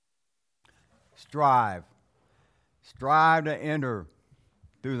strive. Strive to enter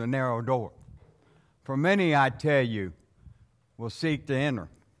through the narrow door. For many, I tell you, will seek to enter.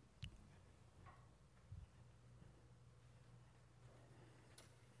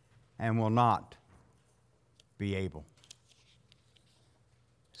 And will not be able.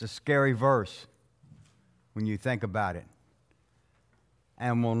 It's a scary verse when you think about it.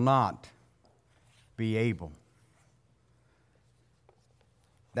 And will not be able.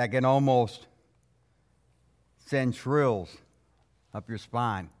 That can almost send shrills up your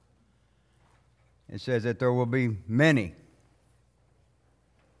spine. It says that there will be many,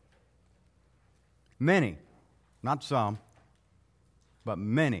 not some, but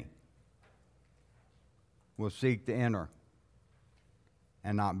many will seek to enter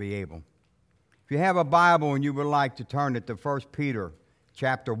and not be able. If you have a Bible and you would like to turn it to 1 Peter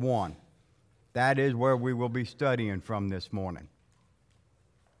chapter 1, that is where we will be studying from this morning.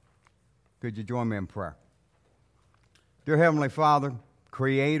 Could you join me in prayer? Dear Heavenly Father,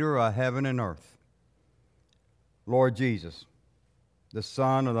 Creator of heaven and earth, Lord Jesus, the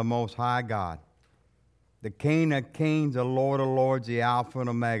Son of the Most High God, the King of kings, the Lord of lords, the Alpha and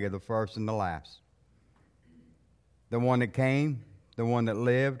Omega, the first and the last, the one that came, the one that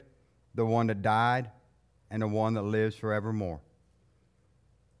lived, the one that died, and the one that lives forevermore.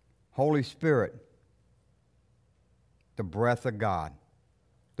 Holy Spirit, the breath of God,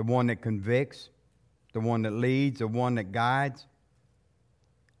 the one that convicts, the one that leads, the one that guides.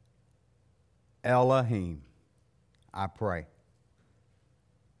 Elohim, I pray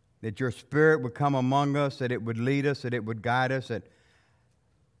that your Spirit would come among us, that it would lead us, that it would guide us, that,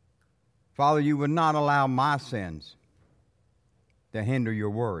 Father, you would not allow my sins to hinder your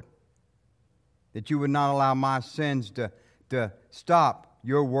word, that you would not allow my sins to stop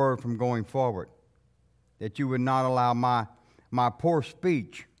your word from going forward, that you would not allow my poor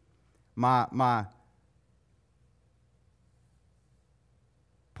speech, my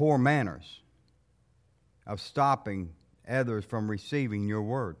poor manners of stopping others from receiving your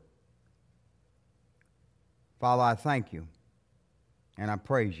word. Father, I thank you and I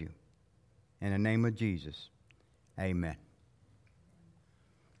praise you. In the name of Jesus, amen.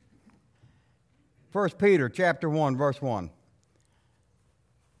 1 Peter chapter 1, verse 1.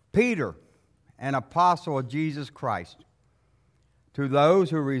 Peter, an apostle of Jesus Christ, to those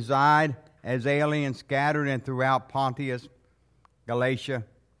who reside as aliens scattered and throughout Pontus, Galatia,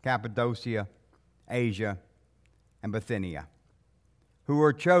 Cappadocia, Asia, and Bithynia, who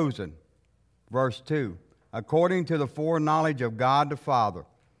are chosen, verse 2, according to the foreknowledge of God the Father,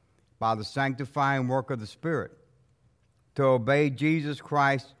 by the sanctifying work of the Spirit, to obey Jesus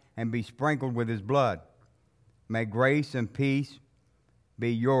Christ and be sprinkled with his blood. May grace and peace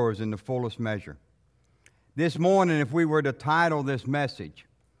be yours in the fullest measure. This morning, if we were to title this message,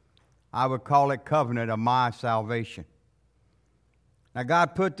 I would call it Covenant of My Salvation. Now,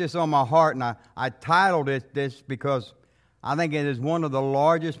 God put this on my heart, and I titled it this because I think it is one of the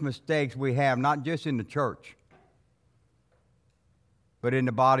largest mistakes we have, not just in the church, but in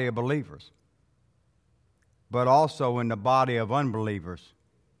the body of believers, but also in the body of unbelievers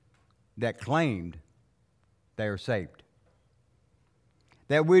that claimed they are saved.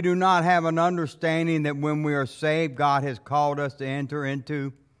 That we do not have an understanding that when we are saved, God has called us to enter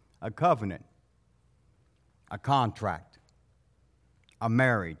into a covenant, a contract, a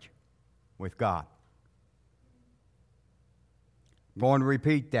marriage with God. I'm going to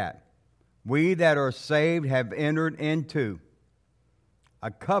repeat that. We that are saved have entered into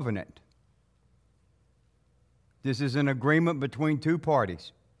a covenant. This is an agreement between two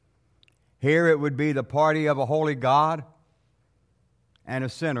parties. Here it would be the party of a holy God and a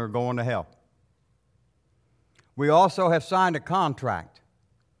sinner going to hell. We also have signed a contract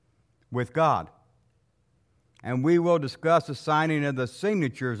with God. And we will discuss the signing of the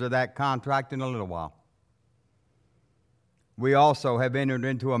signatures of that contract in a little while. We also have entered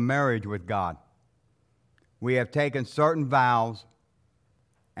into a marriage with God. We have taken certain vows,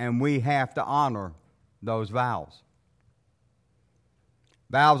 and we have to honor those vows.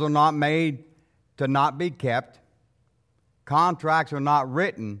 Vows are not made to not be kept. Contracts are not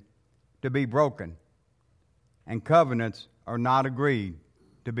written to be broken. And covenants are not agreed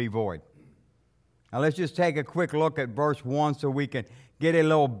to be void. Now let's just take a quick look at verse 1 so we can get a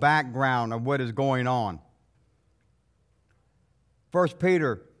little background of what is going on. 1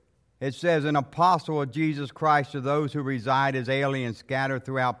 Peter, it says, an apostle of Jesus Christ to those who reside as aliens scattered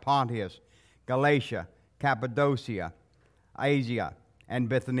throughout Pontus, Galatia, Cappadocia, Asia, and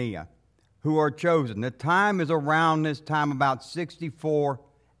Bithynia, who are chosen. The time is around this time, about 64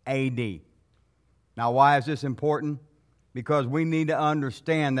 A.D. Now, why is this important? because we need to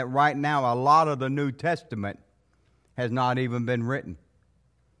understand that right now a lot of the New Testament has not even been written.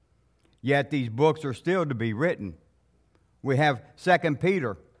 Yet these books are still to be written. We have 2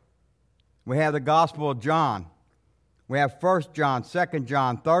 Peter. We have the Gospel of John. We have 1 John, 2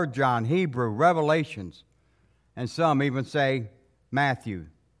 John, 3 John, Hebrew, Revelations, and some even say Matthew.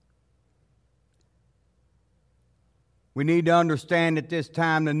 We need to understand at this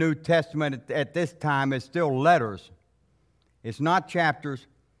time the New Testament at this time is still letters. It's not chapters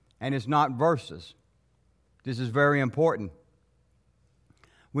and it's not verses. This is very important.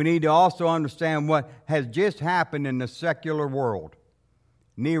 We need to also understand what has just happened in the secular world.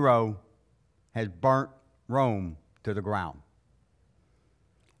 Nero has burnt Rome to the ground.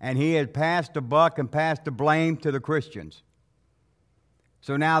 And he has passed the buck and passed the blame to the Christians.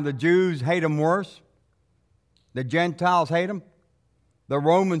 So now the Jews hate him worse. The Gentiles hate him. The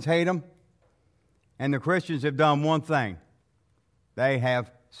Romans hate him. And the Christians have done one thing. They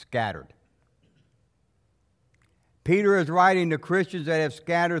have scattered. Peter is writing to Christians that have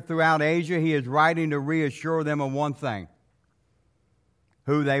scattered throughout Asia. He is writing to reassure them of one thing: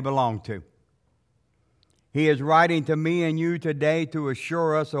 who they belong to. He is writing to me and you today to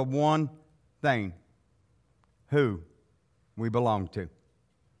assure us of one thing: who we belong to.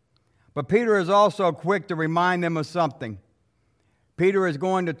 But Peter is also quick to remind them of something. Peter is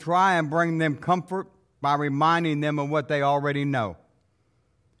going to try and bring them comfort by reminding them of what they already know.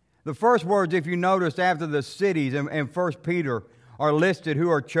 The first words, if you notice, after the cities in 1 Peter are listed who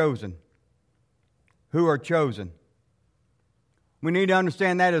are chosen. Who are chosen. We need to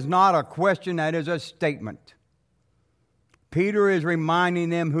understand that is not a question, that is a statement. Peter is reminding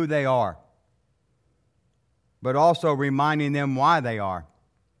them who they are, but also reminding them why they are.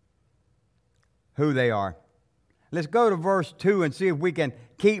 Who they are. Let's go to verse 2 and see if we can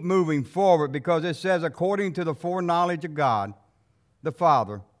keep moving forward, because it says, according to the foreknowledge of God, the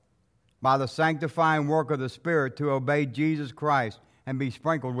Father, by the sanctifying work of the Spirit, to obey Jesus Christ and be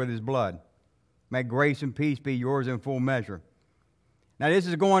sprinkled with His blood. May grace and peace be yours in full measure. Now this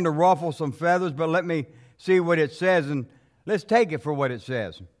is going to ruffle some feathers, but let me see what it says, and let's take it for what it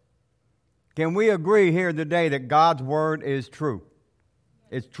says. Can we agree here today that God's Word is true?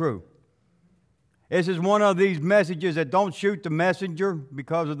 It's true. This is one of these messages that don't shoot the messenger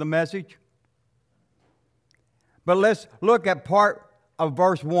because of the message. But let's look at part of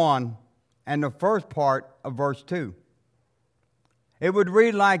verse 1 and the first part of verse 2. It would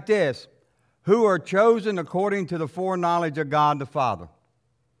read like this: who are chosen according to the foreknowledge of God the Father.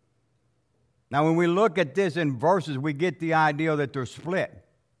 Now, when we look at this in verses, we get the idea that they're split.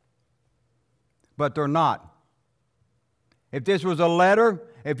 But they're not. If this was a letter,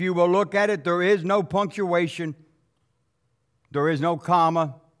 if you will look at it, there is no punctuation, there is no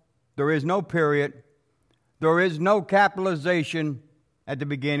comma, there is no period, there is no capitalization at the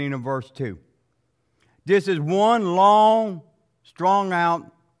beginning of verse 2. This is one long, strung out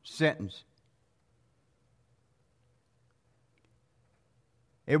sentence.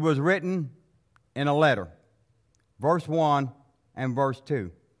 It was written in a letter, verse 1 and verse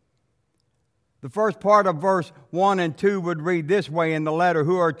 2. The first part of verse 1 and 2 would read this way in the letter: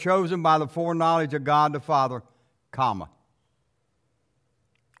 who are chosen by the foreknowledge of God the Father, comma.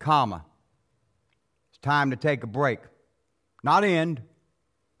 Comma. It's time to take a break. Not end,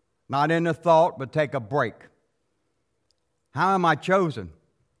 not in the thought, but take a break. How am I chosen?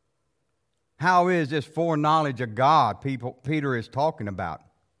 How is this foreknowledge of God Peter is talking about?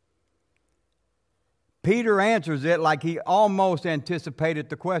 Peter answers it like he almost anticipated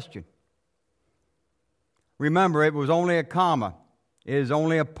the question. Remember, it was only a comma. It is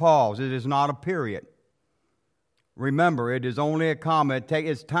only a pause. It is not a period. Remember, it is only a comma.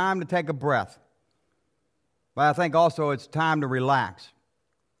 It's time to take a breath. But I think also it's time to relax,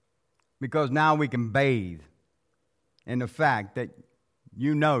 because now we can bathe in the fact that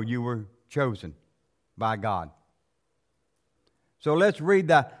you know you were chosen by God. So let's read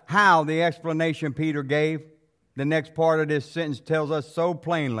the explanation Peter gave. The next part of this sentence tells us so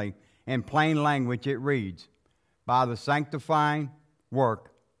plainly, in plain language, it reads, by the sanctifying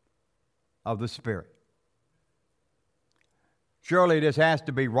work of the Spirit. Surely this has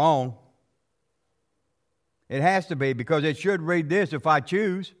to be wrong. It has to be, because it should read this: if I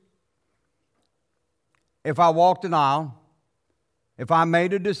choose, if I walked an aisle, if I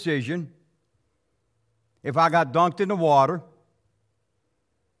made a decision, if I got dunked in the water,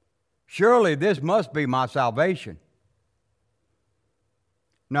 surely this must be my salvation.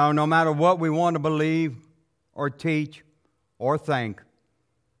 No matter what we want to believe or teach or think,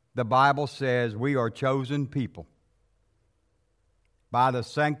 the Bible says we are chosen people by the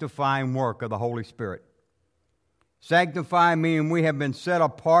sanctifying work of the Holy Spirit. Sanctify meaning we have been set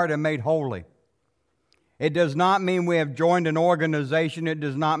apart and made holy. It does not mean we have joined an organization. It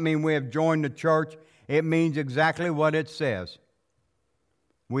does not mean we have joined the church. It means exactly what it says.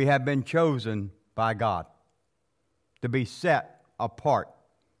 We have been chosen by God to be set apart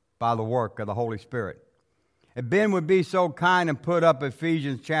by the work of the Holy Spirit. If Ben would be so kind and put up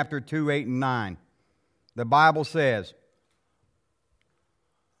Ephesians chapter 2, 8, and 9. The Bible says,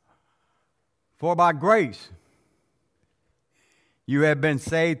 "For by grace you have been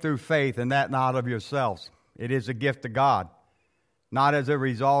saved through faith, and that not of yourselves. It is a gift of God, not as a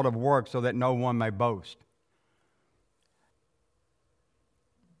result of works, so that no one may boast."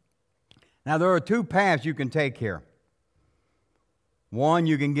 Now, there are two paths you can take here. One,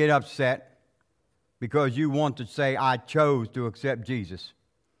 you can get upset because you want to say, "I chose to accept Jesus."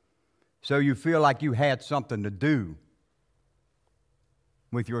 So you feel like you had something to do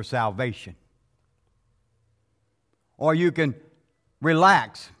with your salvation. Or you can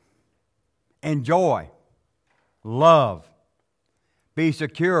relax, enjoy, love, be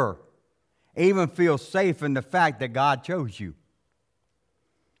secure, even feel safe in the fact that God chose you.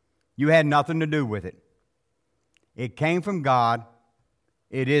 You had nothing to do with it. It came from God.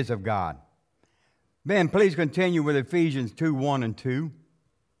 It is of God. Ben, please continue with Ephesians 2, 1 and 2.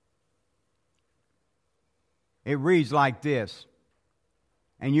 It reads like this: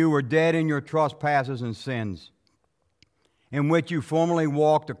 "And you were dead in your trespasses and sins, in which you formerly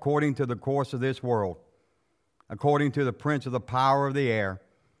walked according to the course of this world, according to the prince of the power of the air,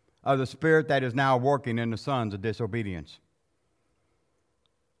 of the spirit that is now working in the sons of disobedience."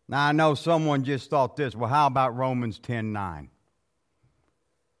 Now, I know someone just thought this, well, how about Romans 10:9?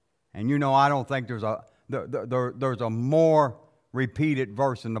 And you know, I don't think there's a more repeated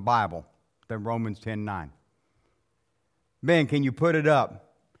verse in the Bible than Romans 10:9. Ben, can you put it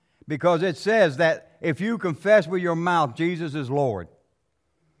up? Because it says that if you confess with your mouth Jesus is Lord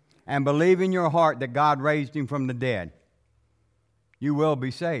and believe in your heart that God raised him from the dead, you will be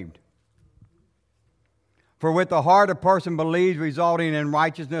saved. For with the heart a person believes, resulting in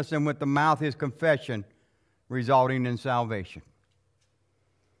righteousness, and with the mouth his confession, resulting in salvation.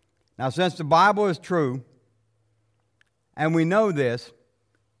 Now, since the Bible is true, and we know this,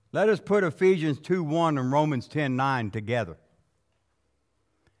 let us put Ephesians 2:1 and Romans 10:9 together.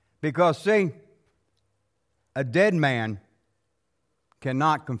 Because, see, a dead man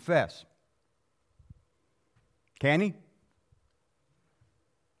cannot confess. Can he?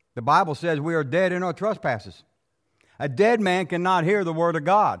 The Bible says we are dead in our trespasses. A dead man cannot hear the word of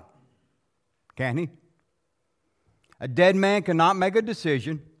God. Can he? A dead man cannot make a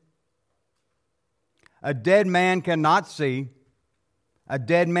decision. A dead man cannot see. A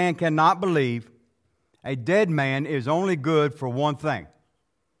dead man cannot believe. A dead man is only good for one thing: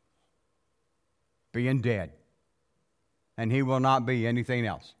 being dead. And he will not be anything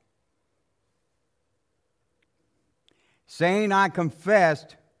else. Saying I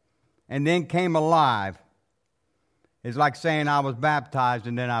confessed and then came alive is like saying I was baptized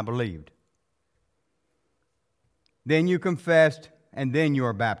and then I believed. Then you confessed and then you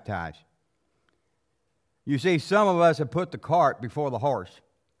are baptized. You see, some of us have put the cart before the horse.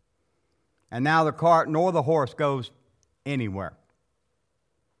 And now the cart nor the horse goes anywhere.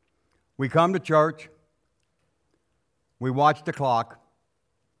 We come to church. We watch the clock,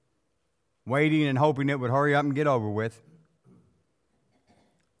 waiting and hoping it would hurry up and get over with.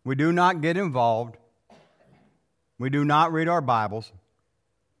 We do not get involved. We do not read our Bibles.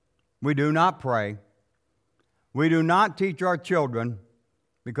 We do not pray. We do not teach our children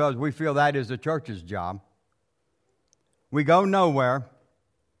because we feel that is the church's job. We go nowhere,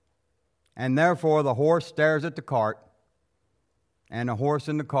 and therefore the horse stares at the cart, and the horse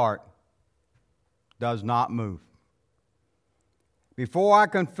in the cart does not move. Before I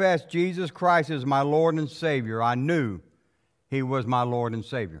confessed Jesus Christ as my Lord and Savior, I knew He was my Lord and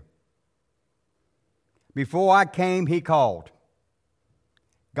Savior. Before I came, He called.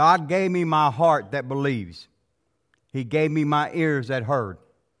 God gave me my heart that believes. He gave me my ears that heard.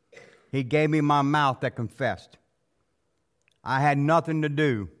 He gave me my mouth that confessed. I had nothing to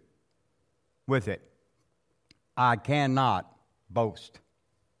do with it. I cannot boast.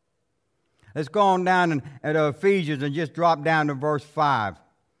 Let's go on down at Ephesians and just drop down to verse 5.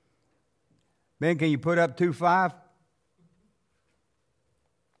 Ben, can you put up 2:5?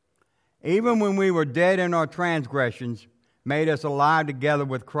 Even when we were dead in our transgressions, made us alive together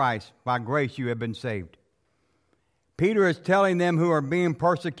with Christ. By grace you have been saved. Peter is telling them who are being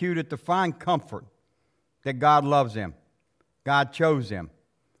persecuted to find comfort that God loves them. God chose them.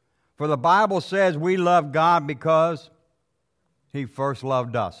 For the Bible says we love God because He first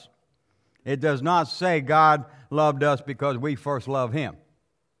loved us. It does not say God loved us because we first loved Him.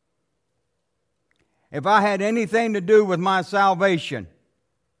 If I had anything to do with my salvation,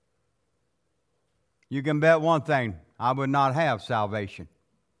 you can bet one thing, I would not have salvation.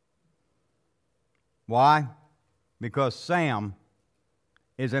 Why? Because Sam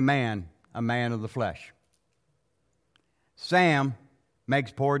is a man of the flesh. Sam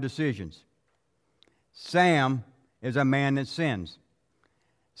makes poor decisions. Sam is a man that sins.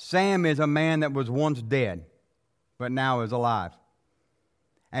 Sam is a man that was once dead, but now is alive.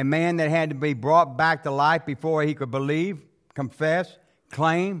 A man that had to be brought back to life before he could believe, confess,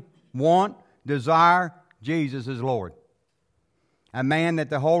 claim, want, desire Jesus as Lord. A man that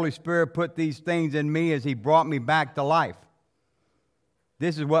the Holy Spirit put these things in me as He brought me back to life.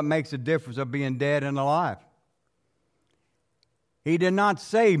 This is what makes the difference of being dead and alive. He did not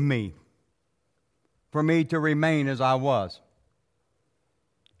save me for me to remain as I was.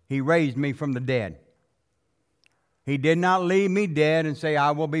 He raised me from the dead. He did not leave me dead and say,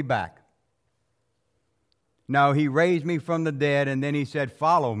 I will be back. No, He raised me from the dead, and then He said,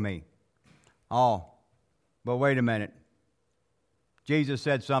 follow me. Oh, but wait a minute. Jesus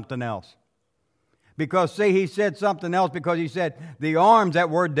said something else. Because, see, He said something else because He said, the arms that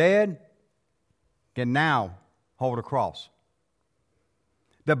were dead can now hold a cross.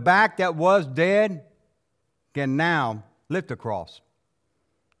 The back that was dead can now lift a cross.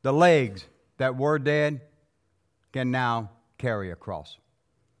 The legs that were dead can now carry a cross.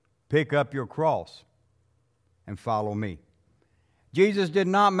 Pick up your cross and follow me. Jesus did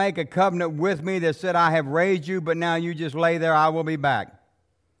not make a covenant with me that said, I have raised you, but now you just lay there, I will be back.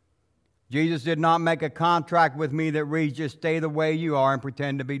 Jesus did not make a contract with me that reads, just stay the way you are and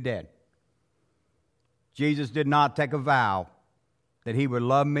pretend to be dead. Jesus did not take a vow that He would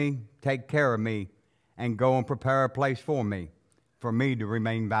love me, take care of me, and go and prepare a place for me to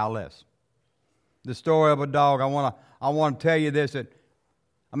remain vowless. The story of a dog, I want to tell you this, that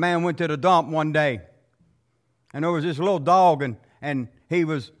a man went to the dump one day, and there was this little dog, and he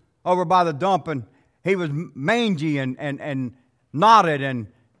was over by the dump, and he was mangy and knotted and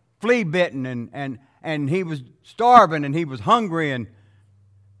flea-bitten, and he was starving, and he was hungry, and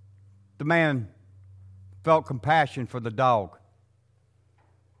the man felt compassion for the dog.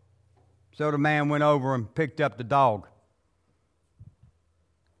 So the man went over and picked up the dog,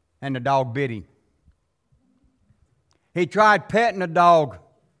 and the dog bit him. He tried petting the dog,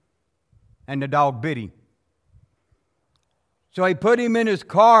 and the dog bit him. So he put him in his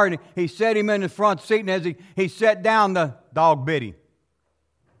car, and he set him in the front seat, and as he sat down, the dog bit him.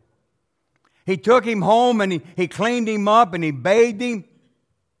 He took him home, and he cleaned him up, and he bathed him,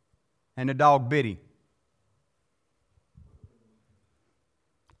 and the dog bit him.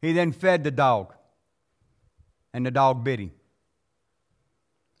 He then fed the dog, and the dog bit him.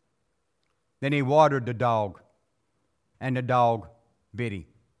 Then he watered the dog, and the dog bit him.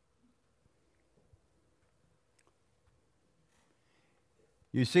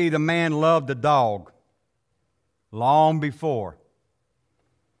 You see, the man loved the dog long before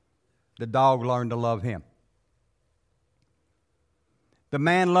the dog learned to love him. The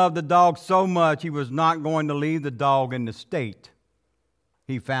man loved the dog so much he was not going to leave the dog in the state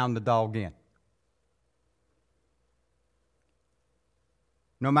he found the dog in.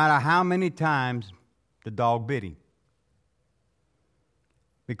 No matter how many times the dog bit him.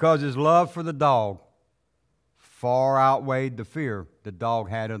 Because his love for the dog far outweighed the fear the dog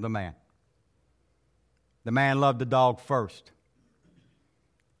had of the man. The man loved the dog first.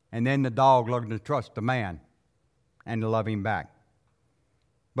 And then the dog learned to trust the man and to love him back.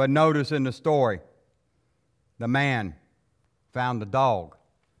 But notice in the story, the man found the dog.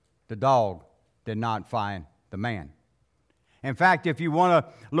 The dog did not find the man. In fact, if you want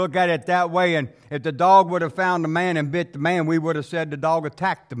to look at it that way, and if the dog would have found the man and bit the man, we would have said the dog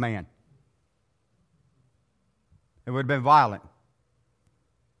attacked the man. It would have been violent.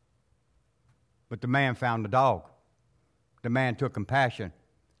 But the man found the dog. The man took compassion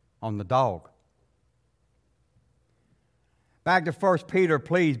on the dog. Back to 1 Peter,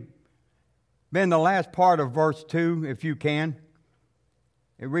 please. Ben, the last part of verse 2, if you can.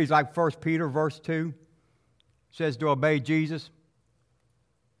 It reads like 1 Peter, verse 2. It says to obey Jesus.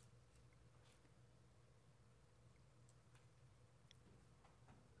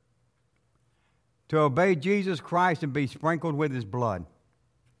 To obey Jesus Christ and be sprinkled with His blood.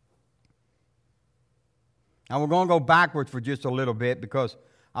 Now we're going to go backwards for just a little bit because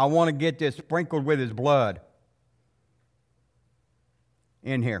I want to get this sprinkled with His blood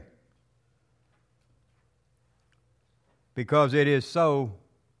in here. Because it is so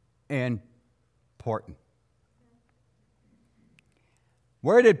important.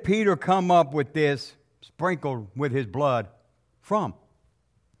 Where did Peter come up with this sprinkled with his blood from?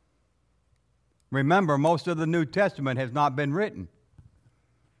 Remember, most of the New Testament has not been written.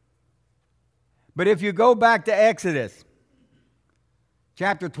 But if you go back to Exodus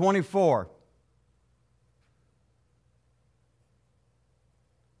chapter 24,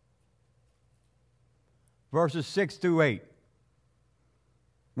 verses 6 through 8,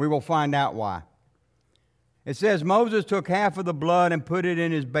 we will find out why. It says, Moses took half of the blood and put it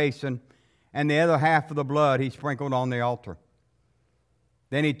in his basin, and the other half of the blood he sprinkled on the altar.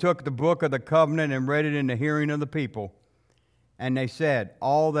 Then he took the book of the covenant and read it in the hearing of the people. And they said,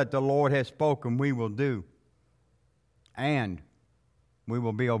 all that the Lord has spoken we will do, and we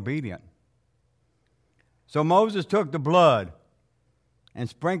will be obedient. So Moses took the blood and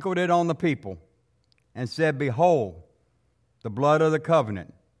sprinkled it on the people and said, behold, the blood of the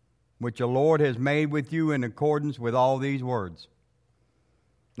covenant, which the Lord has made with you in accordance with all these words.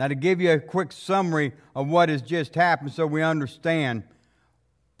 Now, to give you a quick summary of what has just happened so we understand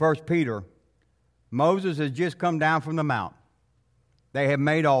 1 Peter, Moses has just come down from the mount. They have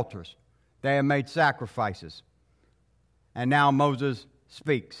made altars. They have made sacrifices. And now Moses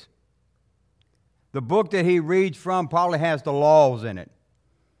speaks. The book that he reads from probably has the laws in it.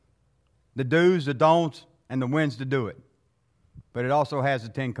 The do's, the don'ts, and the when's to do it. But it also has the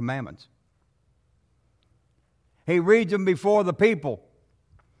 10 Commandments. He reads them before the people.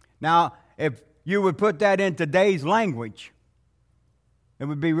 Now, if you would put that in today's language, it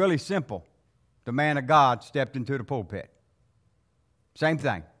would be really simple. The man of God stepped into the pulpit. Same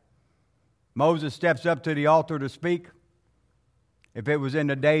thing. Moses steps up to the altar to speak. If it was in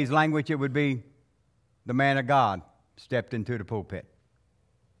today's language, it would be the man of God stepped into the pulpit.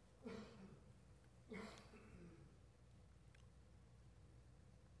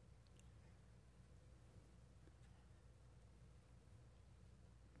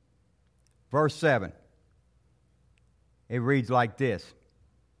 Verse 7. It reads like this.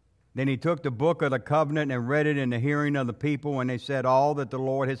 Then he took the book of the covenant and read it in the hearing of the people, and they said, all that the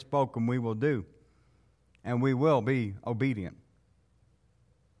Lord has spoken we will do, and we will be obedient.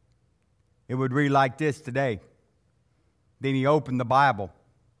 It would read like this today. Then he opened the Bible,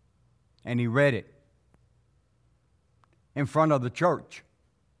 and he read it in front of the church,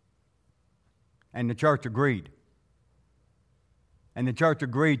 and the church agreed. And the church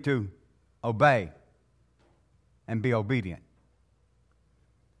agreed to obey and be obedient.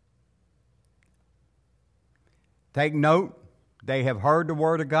 Take note, they have heard the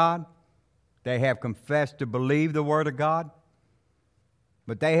Word of God. They have confessed to believe the Word of God.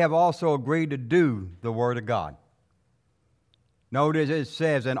 But they have also agreed to do the Word of God. Notice it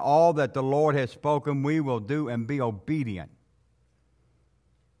says, and all that the Lord has spoken we will do and be obedient.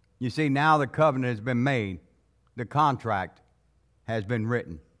 You see, now the covenant has been made. The contract has been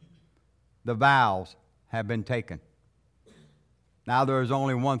written. The vows have been taken. Now there is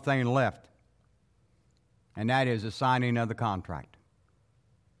only one thing left, and that is the signing of the contract.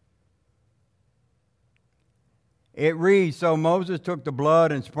 It reads, so Moses took the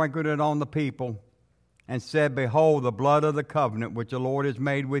blood and sprinkled it on the people and said, behold, the blood of the covenant which the Lord has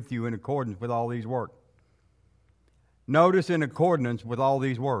made with you in accordance with all these words. Notice in accordance with all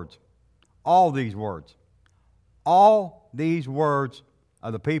these words. All these words. All these words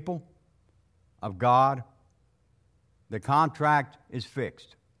of the people, of God. The contract is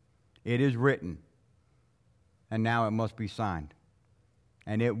fixed. It is written. And now it must be signed.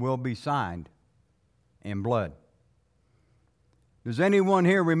 And it will be signed in blood. Does anyone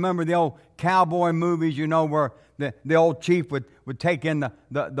here remember the old cowboy movies, you know, where the old chief would take in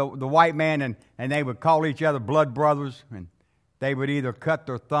the white man and they would call each other blood brothers, and they would either cut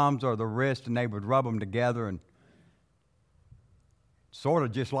their thumbs or their wrist and they would rub them together, and sort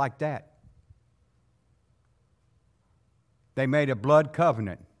of just like that. They made a blood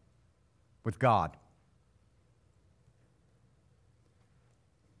covenant with God.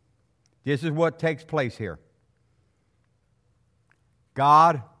 This is what takes place here.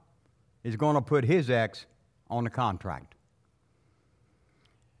 God is going to put His X on the contract.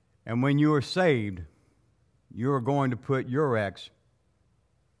 And when you are saved, you are going to put your X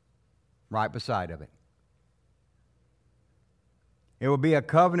right beside of it. It will be a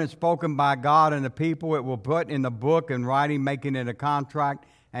covenant spoken by God and the people. It will put in the book and writing, making it a contract,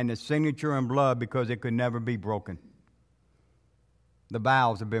 and the signature in blood, because it could never be broken. The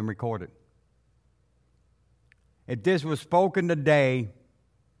vows have been recorded. If this was spoken today,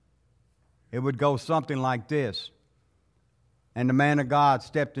 it would go something like this. And the man of God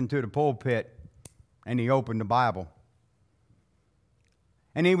stepped into the pulpit and he opened the Bible.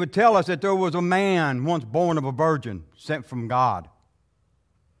 And he would tell us that there was a man once born of a virgin, sent from God.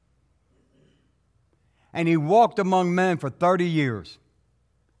 And he walked among men for 30 years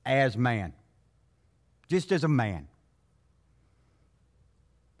as man, just as a man.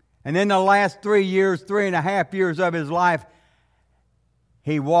 And then the last 3 years, 3.5 years of his life,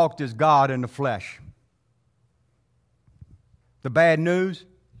 he walked as God in the flesh. The bad news,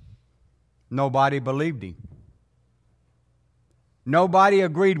 nobody believed him. Nobody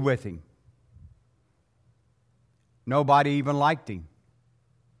agreed with him. Nobody even liked him.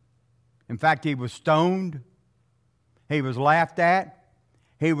 In fact, he was stoned. He was laughed at.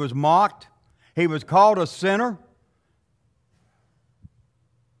 He was mocked. He was called a sinner.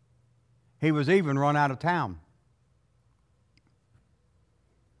 He was even run out of town.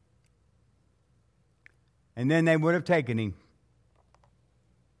 And then they would have taken him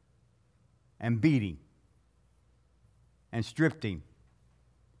and beat him and stripped him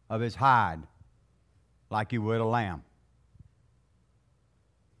of his hide like you would a lamb.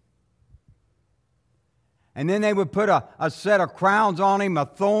 And then they would put a set of crowns on him,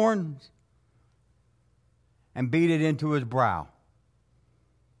 of thorns, and beat it into his brow.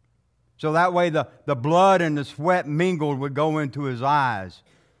 So that way the blood and the sweat mingled would go into his eyes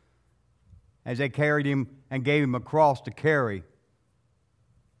as they carried him and gave him a cross to carry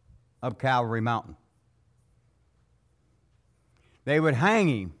up Calvary Mountain. They would hang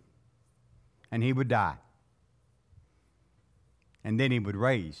him, and he would die. And then he would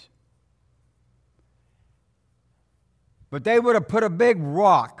raise. But they would have put a big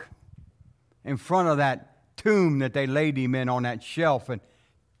rock in front of that tomb that they laid him in on that shelf. And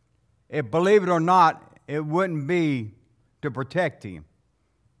believe it or not, it wouldn't be to protect him.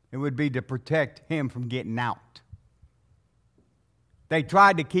 It would be to protect him from getting out. They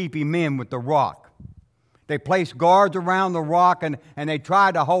tried to keep him in with the rock. They placed guards around the rock and they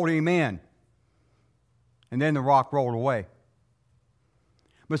tried to hold him in. And then the rock rolled away.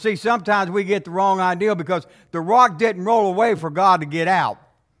 But see, sometimes we get the wrong idea because the rock didn't roll away for God to get out.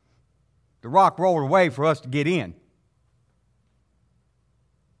 The rock rolled away for us to get in.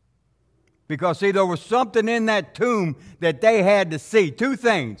 Because, see, there was something in that tomb that they had to see. Two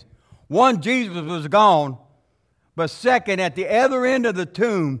things. One, Jesus was gone. But second, at the other end of the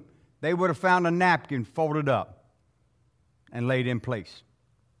tomb, they would have found a napkin folded up and laid in place.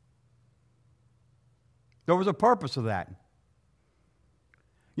 There was a purpose of that.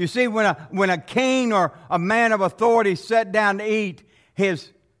 You see, when a king or a man of authority sat down to eat, his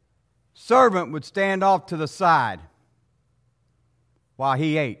servant would stand off to the side while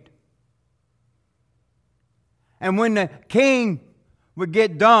he ate. And when the king would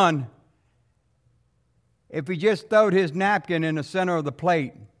get done, if he just throwed his napkin in the center of the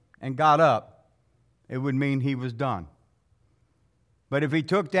plate and got up, it would mean he was done. But if he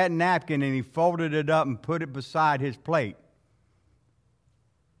took that napkin and he folded it up and put it beside his plate,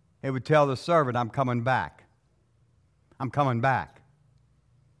 it would tell the servant, I'm coming back. I'm coming back.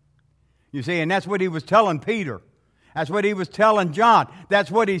 You see, and that's what he was telling Peter. That's what he was telling John.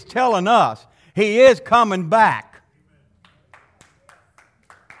 That's what he's telling us. He is coming back.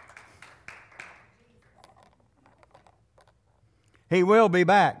 He will be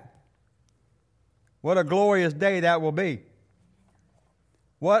back. What a glorious day that will be.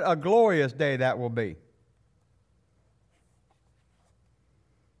 What a glorious day that will be.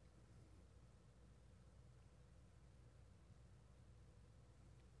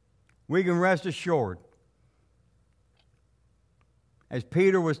 We can rest assured, as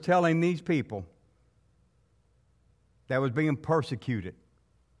Peter was telling these people that was being persecuted,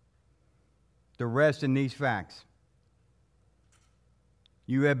 to rest in these facts.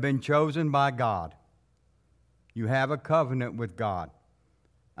 You have been chosen by God. You have a covenant with God,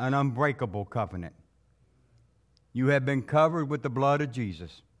 an unbreakable covenant. You have been covered with the blood of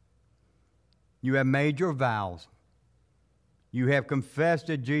Jesus. You have made your vows. You have confessed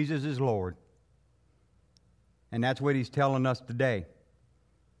that Jesus is Lord. And that's what he's telling us today.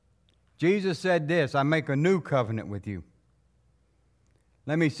 Jesus said this, I make a new covenant with you.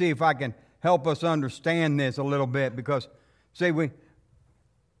 Let me see if I can help us understand this a little bit because, see,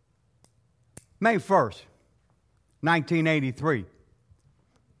 May 1st, 1983,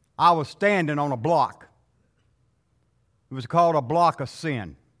 I was standing on a block. It was called a block of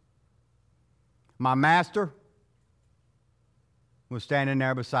sin. My master was standing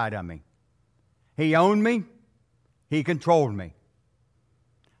there beside of me. He owned me. He controlled me.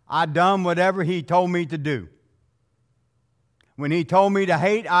 I done whatever he told me to do. When he told me to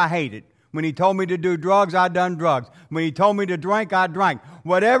hate, I hated. When he told me to do drugs, I done drugs. When he told me to drink, I drank.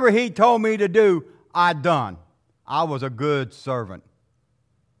 Whatever he told me to do, I done. I was a good servant.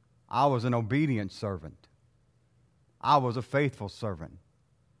 I was an obedient servant. I was a faithful servant.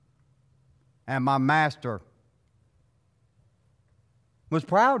 And my master was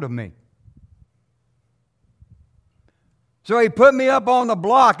proud of me. So he put me up on the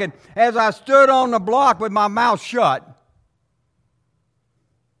block, and as I stood on the block with my mouth shut,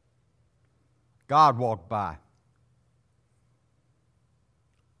 God walked by.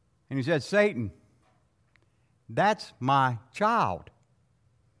 And he said, Satan, that's my child.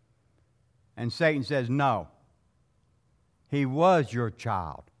 And Satan says, no, he was your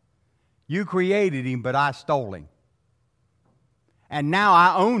child. You created him, but I stole him. And now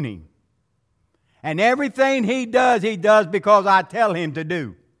I own him. And everything he does because I tell him to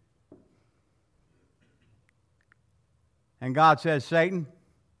do. And God says, Satan,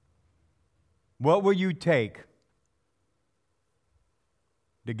 what will you take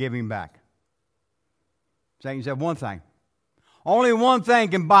to give him back? Satan said, one thing. Only one thing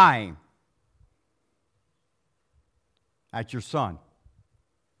can buy him. That's your son,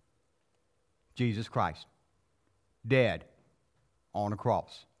 Jesus Christ, dead on a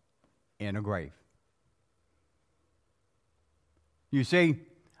cross in a grave. You see,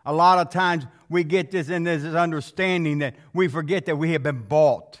 a lot of times we get this in this understanding that we forget that we have been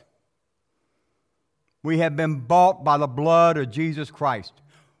bought. We have been bought by the blood of Jesus Christ.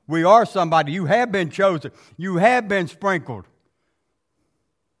 We are somebody. You have been chosen. You have been sprinkled.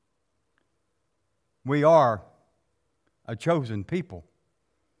 We are a chosen people.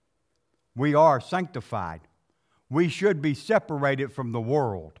 We are sanctified. We should be separated from the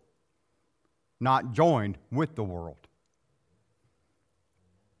world, not joined with the world.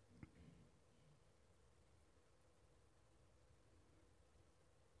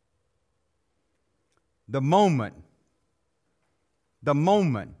 The moment, the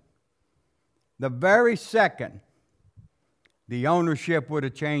very second the ownership would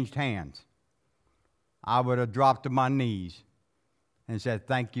have changed hands, I would have dropped to my knees and said,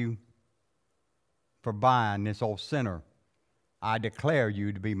 thank you for buying this old sinner. I declare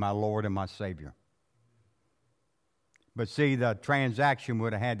you to be my Lord and my Savior. But see, the transaction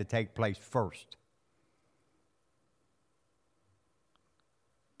would have had to take place first.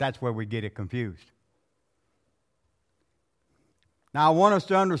 That's where we get it confused. Now, I want us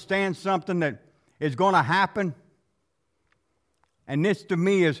to understand something that is going to happen. And this, to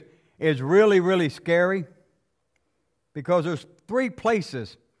me, is really, really scary. Because there's 3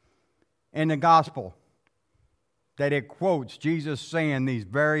 places in the gospel that it quotes Jesus saying these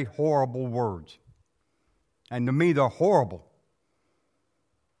very horrible words. And to me, they're horrible.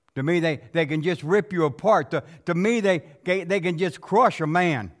 To me, they can just rip you apart. To me, they can just crush a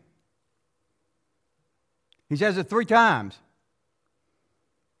man. He says it 3 times.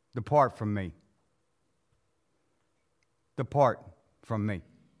 Depart from me. Depart from me.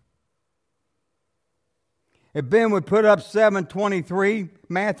 If Ben would put up 7:23,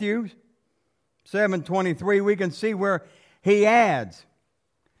 Matthew 7:23, we can see where he adds,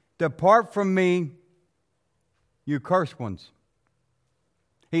 depart from me, you cursed ones.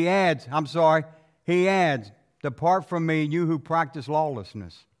 He adds, depart from me, you who practice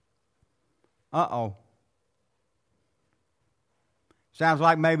lawlessness. Uh-oh. Sounds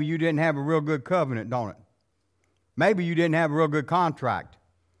like maybe you didn't have a real good covenant, don't it? Maybe you didn't have a real good contract.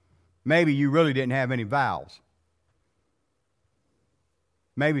 Maybe you really didn't have any vows.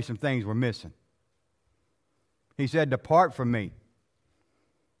 Maybe some things were missing. He said, depart from me,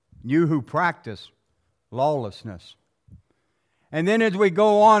 you who practice lawlessness. And then as we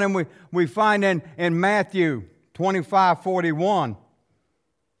go on and we find in Matthew 25:41,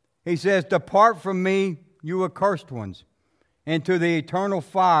 he says, depart from me, you accursed ones, into the eternal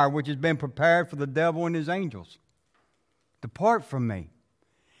fire which has been prepared for the devil and his angels. Depart from me.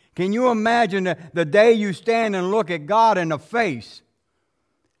 Can you imagine the day you stand and look at God in the face?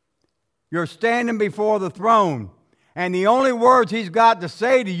 You're standing before the throne, and the only words He's got to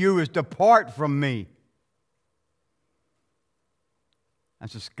say to you is, depart from me.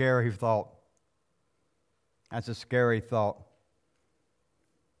 That's a scary thought. That's a scary thought.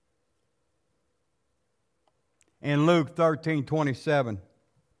 In Luke 13:27,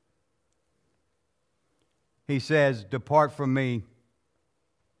 he says, depart from me.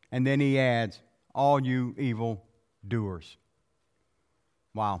 And then he adds, all you evil doers.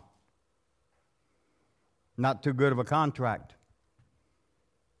 Wow. Not too good of a contract.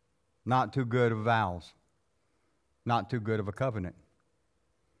 Not too good of vows. Not too good of a covenant.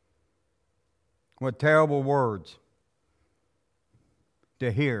 What terrible words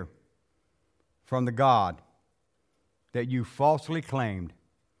to hear from the God that you falsely claimed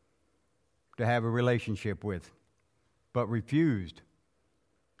to have a relationship with, but refused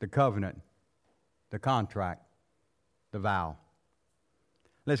the covenant, the contract, the vow.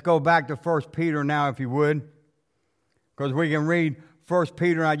 Let's go back to 1 Peter now, if you would, because we can read 1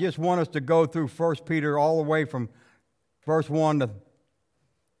 Peter, and I just want us to go through 1 Peter all the way from verse 1 to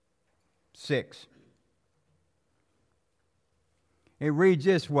 6. It reads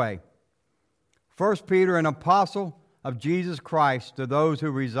this way: 1 Peter, an apostle of Jesus Christ, to those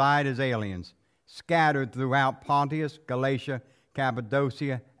who reside as aliens, scattered throughout Pontus, Galatia,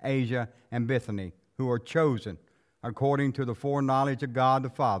 Cappadocia, Asia, and Bithynia, who are chosen according to the foreknowledge of God the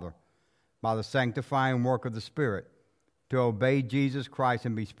Father, by the sanctifying work of the Spirit, to obey Jesus Christ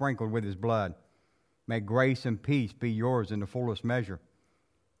and be sprinkled with His blood. May grace and peace be yours in the fullest measure.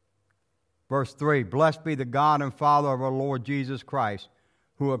 Verse 3, blessed be the God and Father of our Lord Jesus Christ,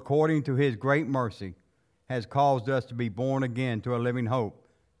 who according to His great mercy has caused us to be born again to a living hope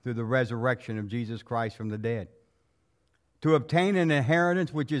through the resurrection of Jesus Christ from the dead, to obtain an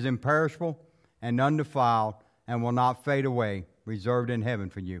inheritance which is imperishable and undefiled and will not fade away, reserved in heaven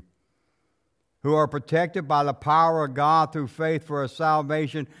for you, who are protected by the power of God through faith for a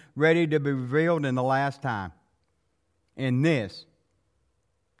salvation ready to be revealed in the last time. In this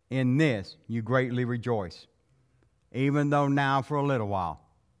you greatly rejoice, even though now for a little while,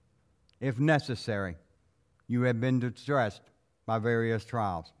 if necessary, you have been distressed by various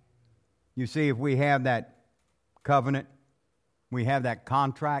trials. You see, if we have that covenant, we have that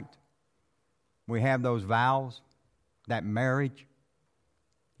contract, we have those vows, that marriage.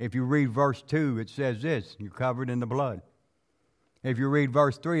 If you read verse 2, it says this: you're covered in the blood. If you read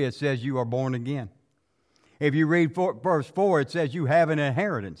verse 3, it says you are born again. If you read verse 4, it says you have an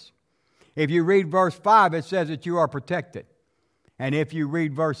inheritance. If you read verse 5, it says that you are protected. And if you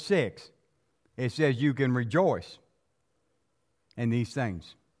read verse 6, it says you can rejoice in these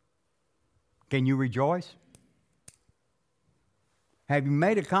things. Can you rejoice? Have you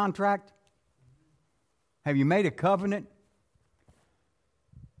made a contract? Have you made a covenant?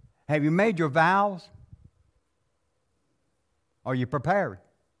 Have you made your vows? Are you prepared?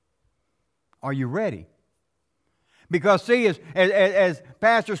 Are you ready? Because see, as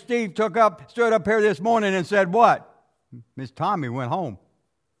Pastor Steve stood up here this morning and said, what? Miss Tommy went home.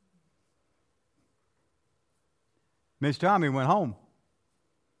 Miss Tommy went home.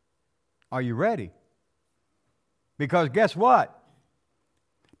 Are you ready? Because guess what?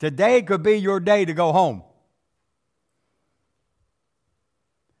 Today could be your day to go home.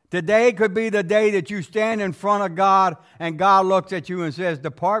 Today could be the day that you stand in front of God and God looks at you and says,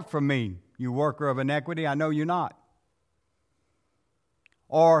 depart from me, you worker of iniquity, I know you not.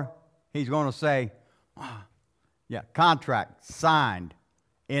 Or He's going to say, contract signed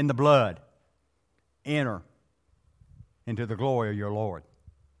in the blood. Enter into the glory of your Lord.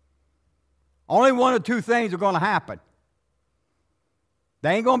 Only one of two things are going to happen.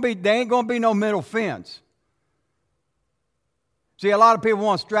 There ain't going to be no middle fence. See, a lot of people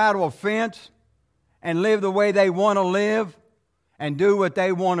want to straddle a fence and live the way they want to live and do what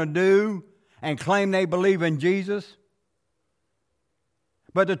they want to do and claim they believe in Jesus.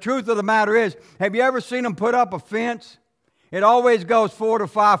 But the truth of the matter is, have you ever seen them put up a fence? It always goes 4 to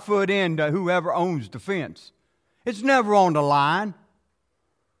 5 foot in to whoever owns the fence. It's never on the line.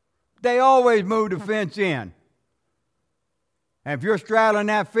 They always move the fence in. And if you're straddling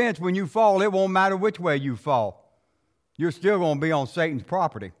that fence, when you fall, it won't matter which way you fall. You're still going to be on Satan's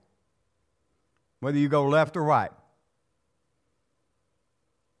property, whether you go left or right.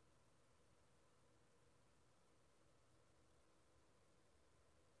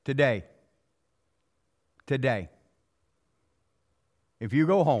 Today, if you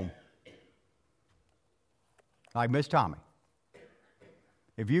go home, like Miss Tommy,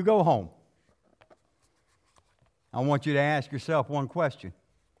 if you go home, I want you to ask yourself one question.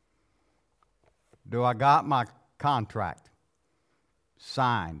 Do I got my contract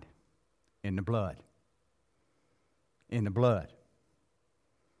signed in the blood? In the blood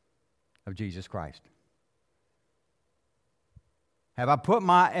of Jesus Christ. Have I put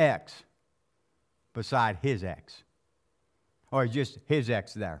my ex beside his ex? Or is just his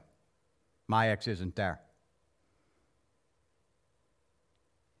ex there? My ex isn't there.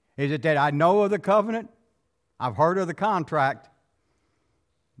 Is it that I know of the covenant? I've heard of the contract.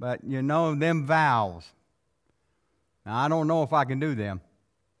 But you know, them vows, now, I don't know if I can do them.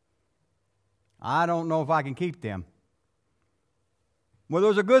 I don't know if I can keep them. Well,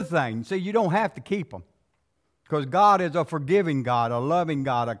 there's a good thing. See, you don't have to keep them. Because God is a forgiving God, a loving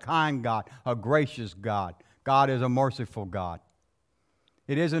God, a kind God, a gracious God. God is a merciful God.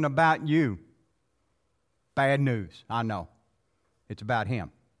 It isn't about you. Bad news, I know. It's about Him.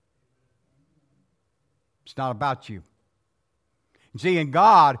 It's not about you. See, and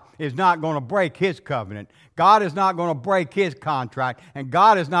God is not going to break His covenant. God is not going to break His contract. And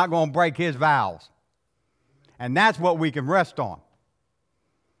God is not going to break His vows. And that's what we can rest on.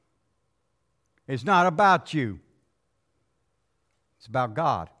 It's not about you. It's about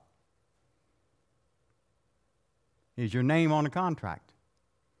God. Is your name on the contract?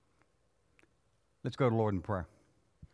 Let's go to the Lord in prayer.